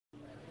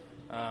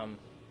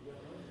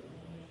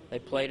They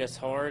played us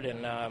hard,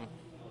 and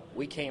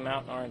we came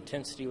out and our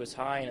intensity was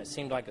high, and it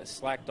seemed like it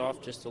slacked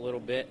off just a little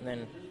bit, and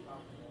then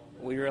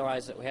we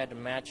realized that we had to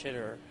match it,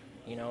 or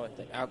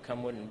the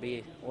outcome wouldn't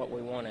be what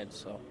we wanted.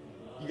 So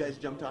you guys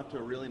jumped off to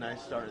a really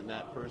nice start in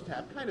that first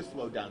half, kind of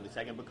slowed down in the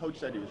second, but Coach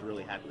said he was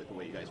really happy with the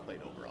way you guys played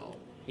overall.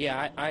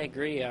 Yeah, I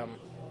agree.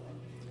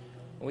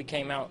 We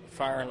came out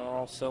firing on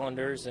all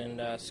cylinders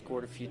and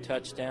scored a few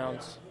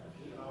touchdowns.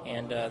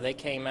 And they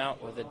came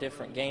out with a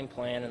different game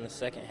plan in the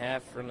second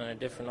half, running a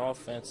different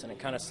offense, and it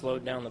kind of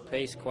slowed down the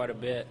pace quite a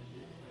bit.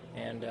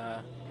 And,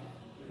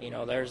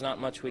 there's not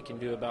much we can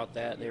do about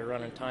that. They were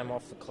running time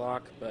off the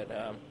clock, but,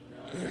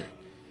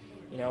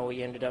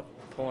 we ended up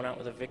pulling out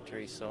with a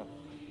victory. So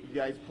you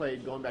guys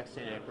played, going back to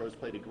St. Ambrose,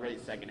 played a great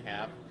second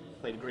half,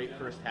 played a great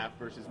first half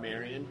versus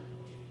Marion.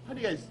 How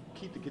do you guys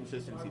keep the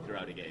consistency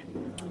throughout a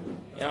game?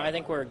 I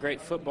think we're a great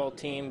football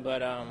team,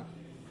 but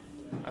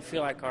I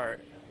feel like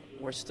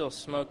we're still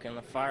smoking.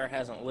 The fire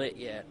hasn't lit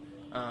yet.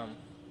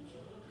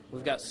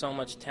 We've got so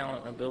much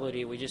talent and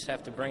ability. We just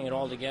have to bring it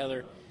all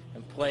together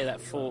and play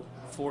that full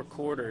 4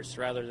 quarters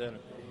rather than,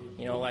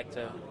 like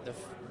the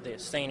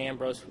St.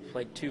 Ambrose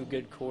played 2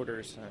 good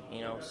quarters,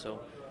 so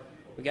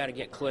we got to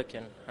get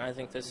clicking. I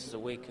think this is a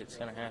week it's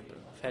going to happen.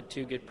 We've had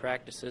 2 good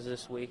practices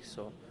this week,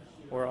 so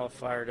we're all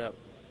fired up.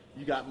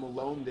 You got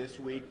Malone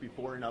this week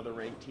before another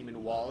ranked team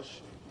in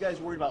Walsh. You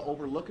guys worried about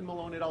overlooking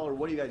Malone at all, or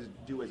what do you guys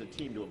do as a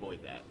team to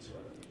avoid that?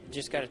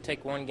 Just got to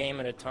take one game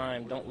at a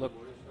time. Don't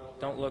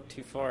look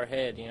too far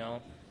ahead.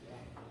 It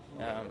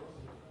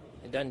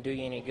doesn't do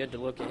you any good to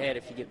look ahead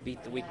if you get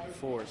beat the week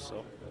before.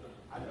 So,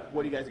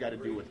 what do you guys got to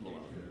do with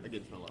Malone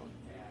against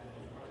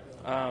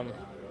Malone?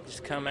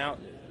 Just come out,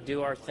 and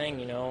do our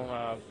thing.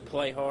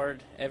 Play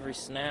hard every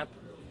snap.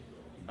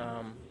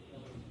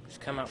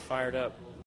 Just come out fired up.